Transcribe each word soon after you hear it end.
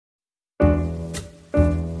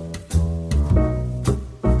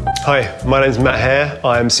Hi, my name's Matt Hare.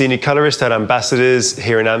 I'm Senior Colourist at Ambassadors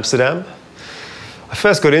here in Amsterdam. I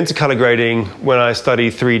first got into colour grading when I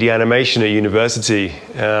studied 3D animation at university,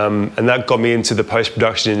 and that got me into the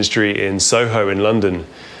post-production industry in Soho in London.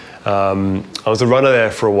 I was a runner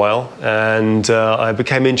there for a while, and I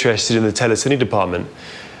became interested in the telecine department.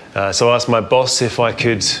 So I asked my boss if I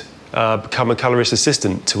could become a colourist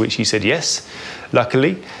assistant, to which he said yes,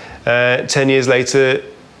 luckily. 10 years later,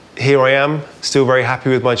 here I am, still very happy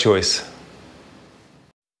with my choice.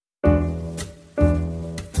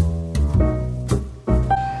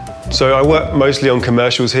 So I work mostly on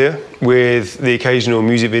commercials here, with the occasional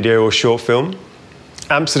music video or short film.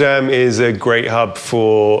 Amsterdam is a great hub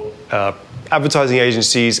for advertising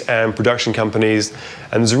agencies and production companies,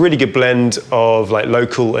 and there's a really good blend of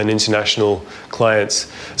local and international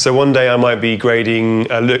clients. So one day I might be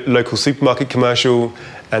grading a local supermarket commercial,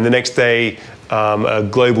 and the next day a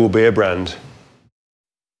global beer brand.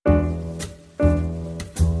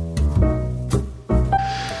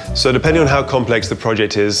 So depending on how complex the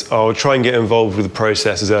project is, I'll try and get involved with the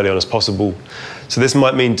process as early on as possible. So this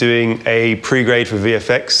might mean doing a pre-grade for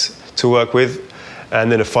VFX to work with, and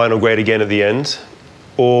then a final grade again at the end.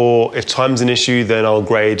 Or if time's an issue, then I'll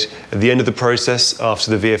grade at the end of the process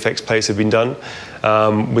after the VFX plates have been done,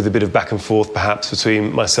 with a bit of back and forth perhaps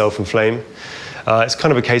between myself and Flame. It's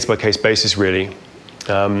kind of a case-by-case basis, really.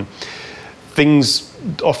 Things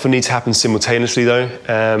often need to happen simultaneously, though,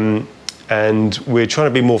 and we're trying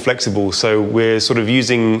to be more flexible. So we're sort of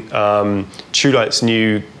using FilmLight's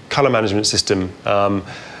new color management system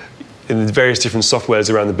in the various different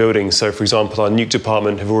softwares around the building. So, for example, our Nuke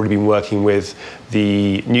department have already been working with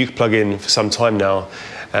the Nuke plugin for some time now,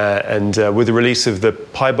 and with the release of the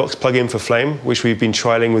PieBox plugin for Flame, which we've been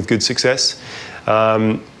trialing with good success.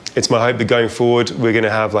 It's my hope that going forward, we're going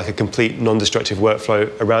to have a complete non-destructive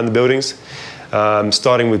workflow around the buildings,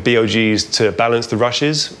 starting with BLGs to balance the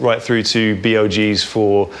rushes, right through to BLGs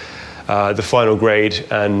for the final grade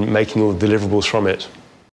and making all the deliverables from it.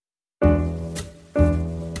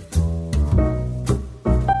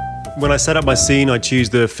 When I set up my scene, I choose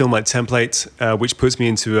the FilmLight template, which puts me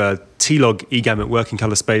into a T-Log eGamut working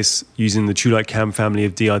color space using the TrueLight Cam family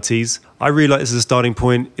of DRTs. I really like this as a starting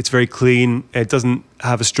point. It's very clean. It doesn't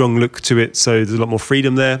have a strong look to it, so there's a lot more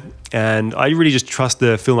freedom there. And I really just trust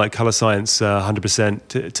the FilmLight color science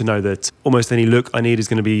 100% to know that almost any look I need is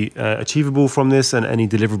going to be achievable from this, and any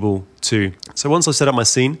deliverable too. So once I've set up my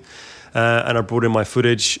scene and I brought in my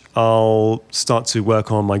footage, I'll start to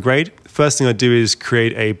work on my grade. First thing I do is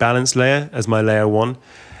create a balance layer as my layer 1.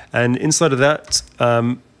 And inside of that,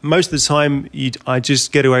 most of the time, I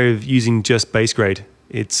just get away with using just base grade.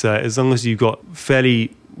 It's as long as you've got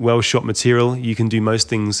fairly well-shot material, you can do most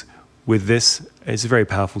things with this. It's a very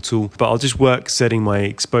powerful tool. But I'll just work setting my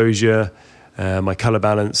exposure, my color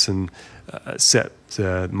balance, and set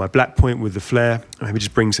my black point with the flare. Maybe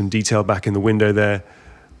just bring some detail back in the window there,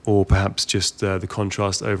 or perhaps just the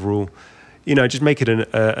contrast overall. You know, just make it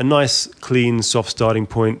a nice, clean, soft starting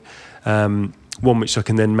point. One which I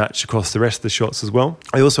can then match across the rest of the shots as well.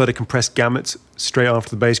 I also had a compressed gamut straight after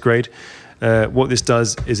the base grade. What this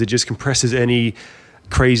does is it just compresses any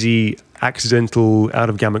crazy, accidental, out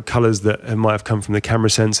of gamut colors that might have come from the camera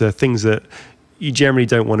sensor, things that you generally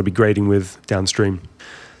don't want to be grading with downstream.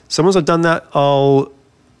 So once I've done that, I'll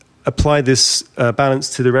apply this balance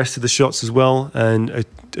to the rest of the shots as well and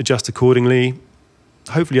adjust accordingly.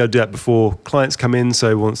 Hopefully I'll do that before clients come in,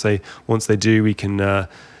 so once they do, we can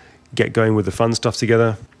get going with the fun stuff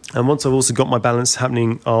together. And once I've also got my balance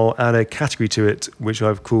happening, I'll add a category to it, which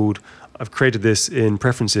I've created this in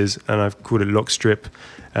preferences, and I've called it lock strip.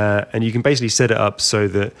 And you can basically set it up so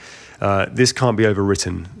that this can't be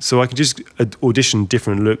overwritten. So I can just audition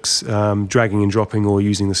different looks, dragging and dropping or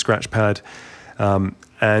using the scratch pad.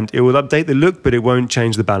 And it will update the look, but it won't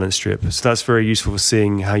change the balance strip. So that's very useful for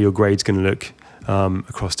seeing how your grade's going to look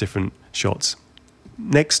across different shots.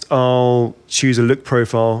 Next, I'll choose a look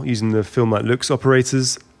profile using the FilmLight looks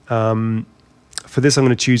operators. For this, I'm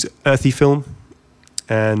going to choose earthy film,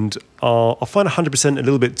 and I'll find 100% a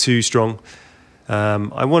little bit too strong.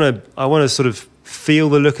 I want to sort of feel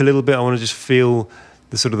the look a little bit. I want to just feel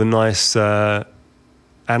the nice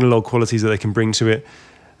analog qualities that they can bring to it.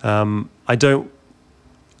 I don't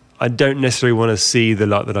necessarily want to see the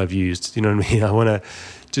light that I've used. You know what I mean? I want to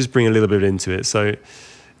just bring a little bit into it. So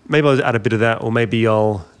maybe I'll add a bit of that, or maybe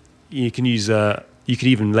you can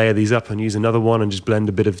even layer these up and use another one and just blend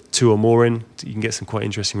a bit of two or more in. You can get some quite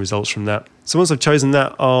interesting results from that. So once I've chosen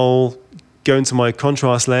that, I'll go into my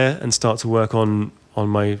contrast layer and start to work on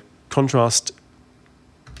my contrast.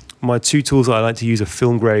 My two tools that I like to use are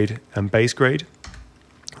film grade and base grade.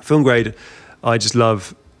 Film grade, I just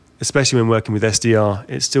love especially when working with SDR,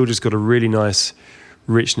 it's still just got a really nice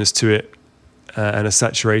richness to it, and a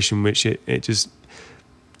saturation which it just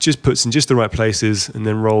puts in just the right places and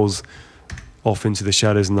then rolls off into the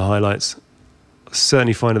shadows and the highlights. I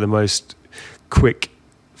certainly find it the most quick,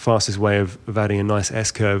 fastest way of adding a nice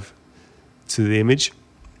S-curve to the image.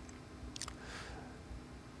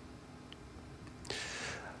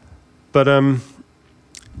 But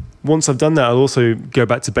once I've done that, I'll also go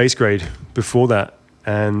back to base grade before that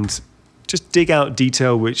and just dig out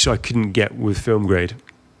detail which I couldn't get with film grade.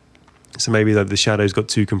 So maybe that the shadows got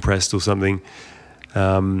too compressed or something.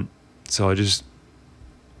 So I just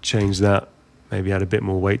change that, maybe add a bit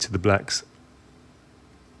more weight to the blacks.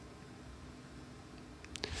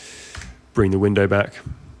 Bring the window back.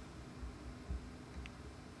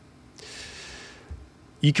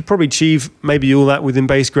 You could probably achieve maybe all that within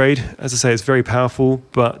base grade. As I say, it's very powerful,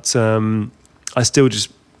 but I still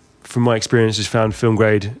just, from my experience, just found film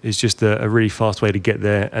grade is just a really fast way to get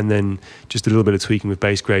there, and then just a little bit of tweaking with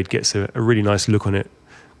base grade gets a really nice look on it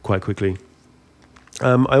quite quickly.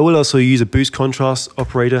 I will also use a boost contrast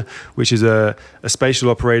operator, which is a spatial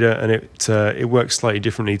operator, and it works slightly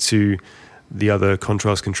differently to the other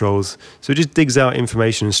contrast controls. So it just digs out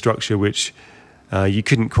information and structure which you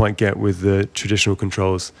couldn't quite get with the traditional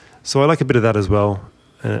controls. So I like a bit of that as well.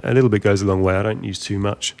 A little bit goes a long way. I don't use too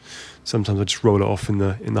much. Sometimes I just roll it off in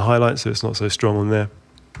the highlights so it's not so strong on there.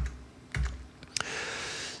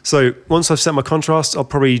 So once I've set my contrast, I'll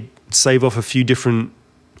probably save off a few different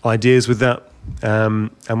ideas with that.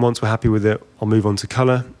 And once we're happy with it, I'll move on to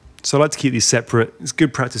color. So I like to keep these separate. It's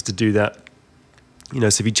good practice to do that. So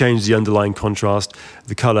if you change the underlying contrast,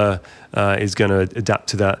 the color is going to adapt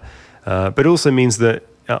to that. But it also means that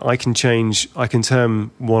I can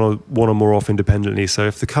turn one or more off independently. So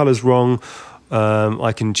if the color's wrong,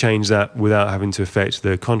 I can change that without having to affect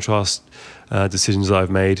the contrast decisions that I've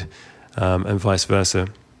made, and vice versa.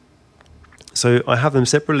 So I have them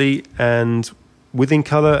separately, and within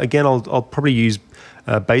color, again, I'll probably use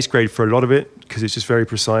base grade for a lot of it because it's just very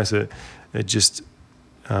precise at just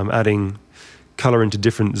adding color into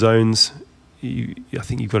different zones. I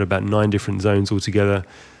think you've got about 9 different zones altogether.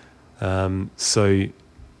 So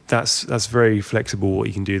that's very flexible what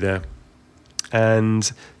you can do there.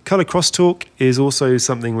 And color crosstalk is also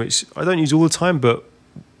something which I don't use all the time, but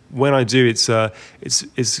when I do, it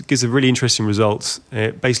gives a really interesting results.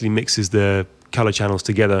 It basically mixes the color channels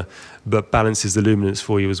together, but balances the luminance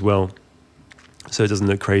for you as well, so it doesn't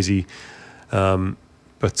look crazy. Well,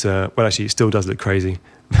 actually, it still does look crazy,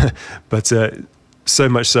 but so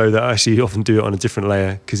much so that I actually often do it on a different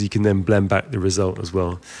layer because you can then blend back the result as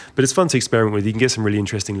well. But it's fun to experiment with. You can get some really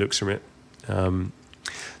interesting looks from it.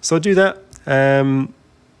 So I'll do that, and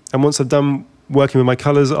once I've done working with my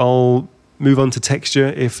colors, I'll move on to texture.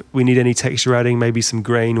 If we need any texture adding, maybe some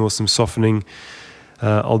grain or some softening,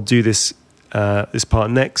 I'll do this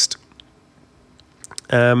part next.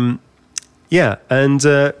 Working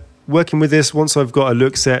with this, once I've got a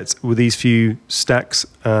look set with these few stacks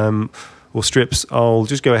or strips, I'll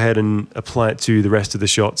just go ahead and apply it to the rest of the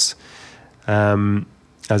shots as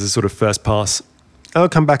a sort of first pass. I'll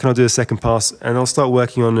come back and I'll do a second pass, and I'll start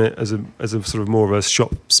working on it as a sort of more of a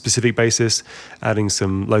shot-specific basis, adding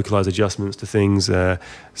some localized adjustments to things,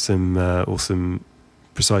 some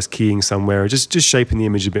precise keying somewhere, just shaping the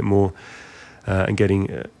image a bit more, and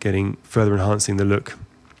getting further enhancing the look.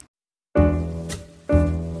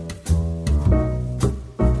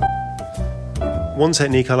 One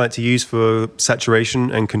technique I like to use for saturation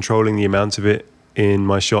and controlling the amount of it in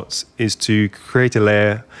my shots is to create a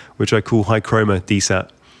layer which I call high chroma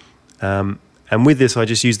desat. And with this, I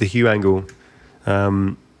just use the hue angle,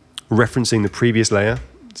 referencing the previous layer.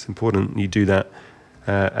 It's important you do that.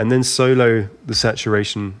 And then solo the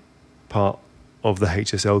saturation part of the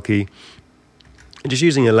HSL key. And just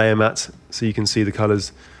using a layer matte so you can see the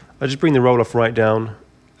colors. I just bring the roll off right down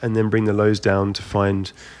and then bring the lows down to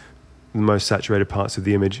find the most saturated parts of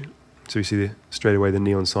the image. So you see straight away the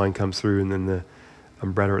neon sign comes through and then the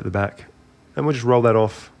umbrella at the back. And we'll just roll that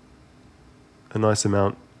off a nice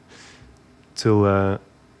amount till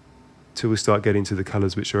we start getting to the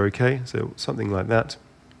colors which are okay. So something like that.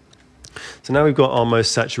 So now we've got our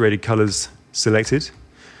most saturated colors selected.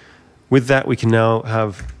 With that, we can now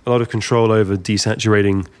have a lot of control over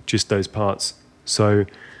desaturating just those parts. So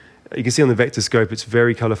you can see on the vector scope, it's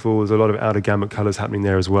very colorful. There's a lot of outer gamut colors happening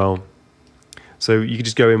there as well. So you could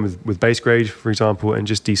just go in with base grade, for example, and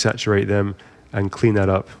just desaturate them and clean that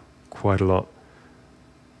up quite a lot.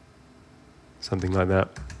 Something like that.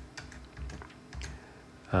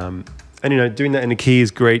 And doing that in the key is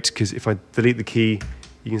great because if I delete the key,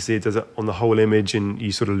 you can see it does it on the whole image and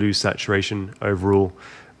you sort of lose saturation overall.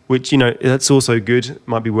 which, you know, that's also good. It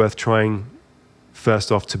might be worth trying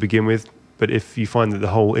first off to begin with. But if you find that the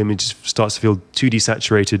whole image starts to feel too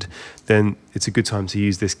desaturated, then it's a good time to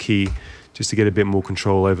use this key just to get a bit more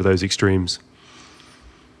control over those extremes.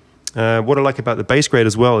 What I like about the base grade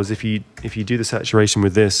as well is if you do the saturation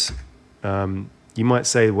with this, you might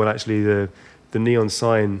say, well, actually the neon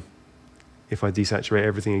sign, if I desaturate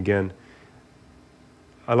everything again,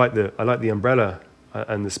 I like the umbrella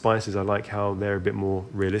and the spices. I like how they're a bit more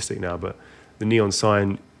realistic now, but the neon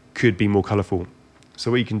sign could be more colorful. So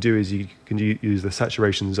what you can do is you can use the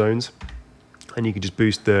saturation zones, and you can just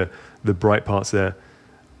boost the bright parts there.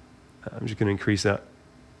 I'm just going to increase that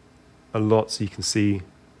a lot so you can see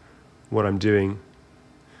what I'm doing.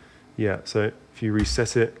 Yeah, so if you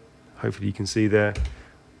reset it, hopefully you can see there,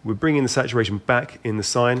 we're bringing the saturation back in the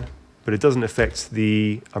sign, but it doesn't affect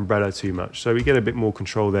the umbrella too much. So we get a bit more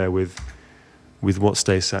control there with what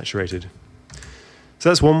stays saturated. So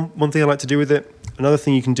that's one thing I like to do with it. Another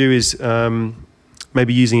thing you can do is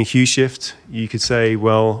maybe using a hue shift. You could say,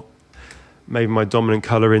 well, maybe my dominant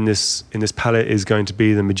color in this palette is going to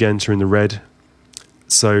be the magenta and the red.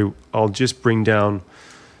 So I'll just bring down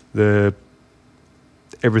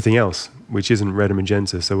everything else, which isn't red and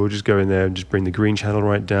magenta. So we'll just go in there and just bring the green channel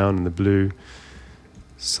right down, and the blue,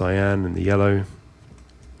 cyan, and the yellow.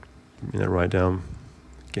 Bring that right down.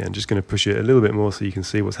 Again, just going to push it a little bit more so you can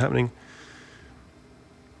see what's happening.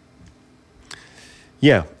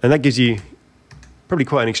 Yeah, and that gives you probably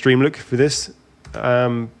quite an extreme look for this.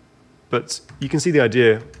 But you can see the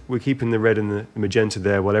idea. We're keeping the red and the magenta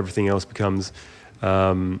there while everything else becomes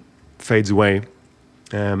fades away.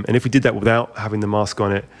 And if we did that without having the mask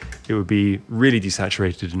on it, it would be really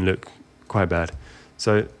desaturated and look quite bad.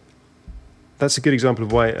 So that's a good example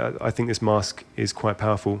of why I think this mask is quite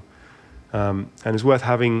powerful. And it's worth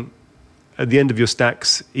having at the end of your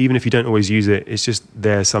stacks, even if you don't always use it. It's just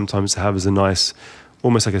there sometimes to have as a nice,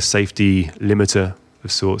 almost like a safety limiter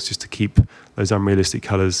of sorts, just to keep those unrealistic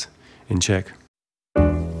colors in check.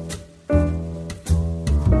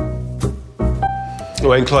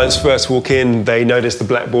 When clients first walk in, they notice the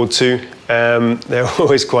blackboard too. They're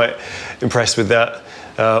always quite impressed with that,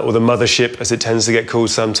 or the mothership, as it tends to get called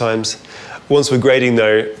sometimes. Once we're grading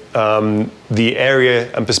though, the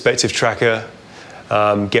area and perspective tracker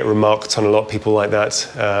get remarked on. A lot of people like that.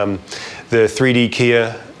 The 3D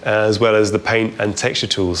keyer, as well as the paint and texture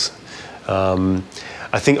tools.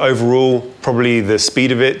 I think overall, probably the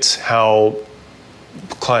speed of it, how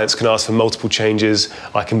clients can ask for multiple changes.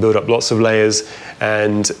 I can build up lots of layers,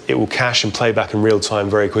 and it will cache and play back in real time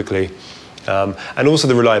very quickly. And also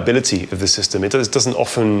the reliability of the system. It doesn't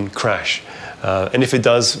often crash. And if it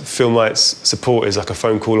does, FilmLight's support is like a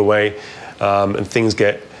phone call away, and things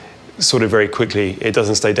get sorted very quickly. It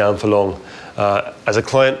doesn't stay down for long. As a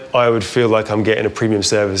client, I would feel like I'm getting a premium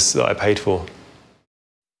service that I paid for.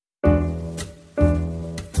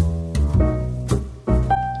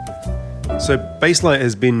 So FilmLight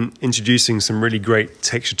has been introducing some really great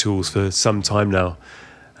texture tools for some time now.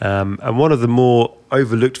 And one of the more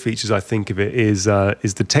overlooked features, I think, of it is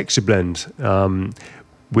the texture blend,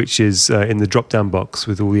 which is in the drop-down box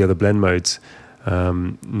with all the other blend modes.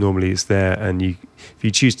 Normally it's there, and if you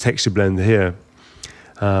choose texture blend here,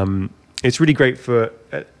 it's really great for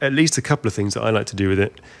at least a couple of things that I like to do with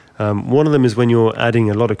it. One of them is when you're adding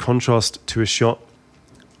a lot of contrast to a shot.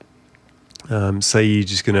 Say you're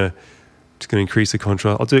just gonna increase the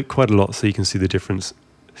contrast. I'll do it quite a lot so you can see the difference.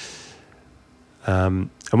 And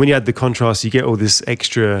when you add the contrast, you get all this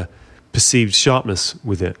extra perceived sharpness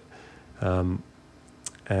with it,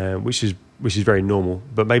 which is very normal.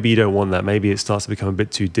 But maybe you don't want that. Maybe it starts to become a bit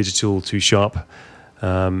too digital, too sharp,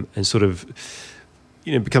 and sort of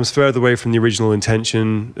becomes further away from the original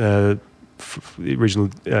intention. The original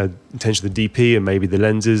intention of the DP, and maybe the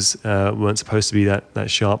lenses weren't supposed to be that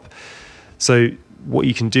sharp. So what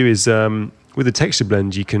you can do is, with the texture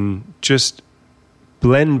blend, you can just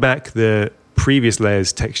blend back the previous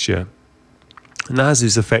layer's texture, and that has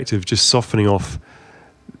this effect of just softening off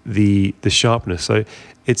the sharpness. So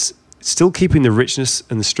it's still keeping the richness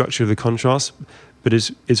and the structure of the contrast, but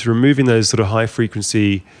it's removing those sort of high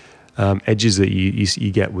frequency edges that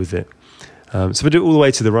you get with it. So if I do it all the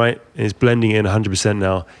way to the right, and it's blending in 100%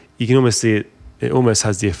 now, you can almost see it almost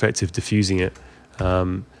has the effect of diffusing it.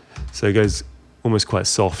 So it goes almost quite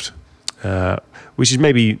soft, which is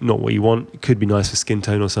maybe not what you want. It could be nice for skin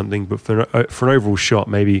tone or something, but for an overall shot,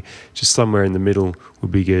 maybe just somewhere in the middle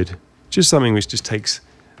would be good. Just something which just takes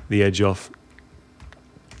the edge off.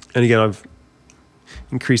 And again, I've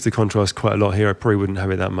increased the contrast quite a lot here. I probably wouldn't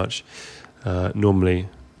have it that much normally,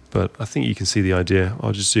 but I think you can see the idea.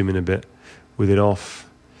 I'll just zoom in a bit with it off.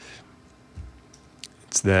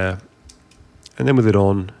 It's there. And then with it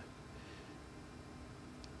on,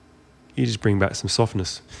 you just bring back some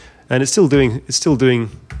softness. And it's still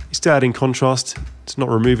adding contrast. It's not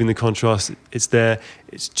removing the contrast. It's there.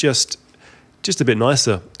 It's just a bit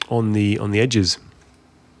nicer on the edges.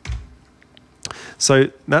 So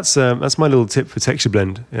that's my little tip for texture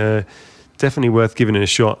blend. Definitely worth giving it a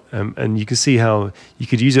shot. And you can see how you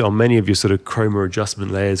could use it on many of your sort of chroma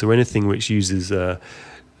adjustment layers or anything which uses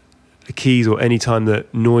keys, or any time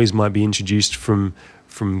that noise might be introduced from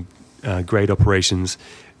grade operations.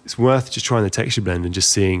 It's worth just trying the texture blend and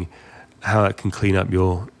just seeing how it can clean up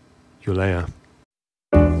your layer.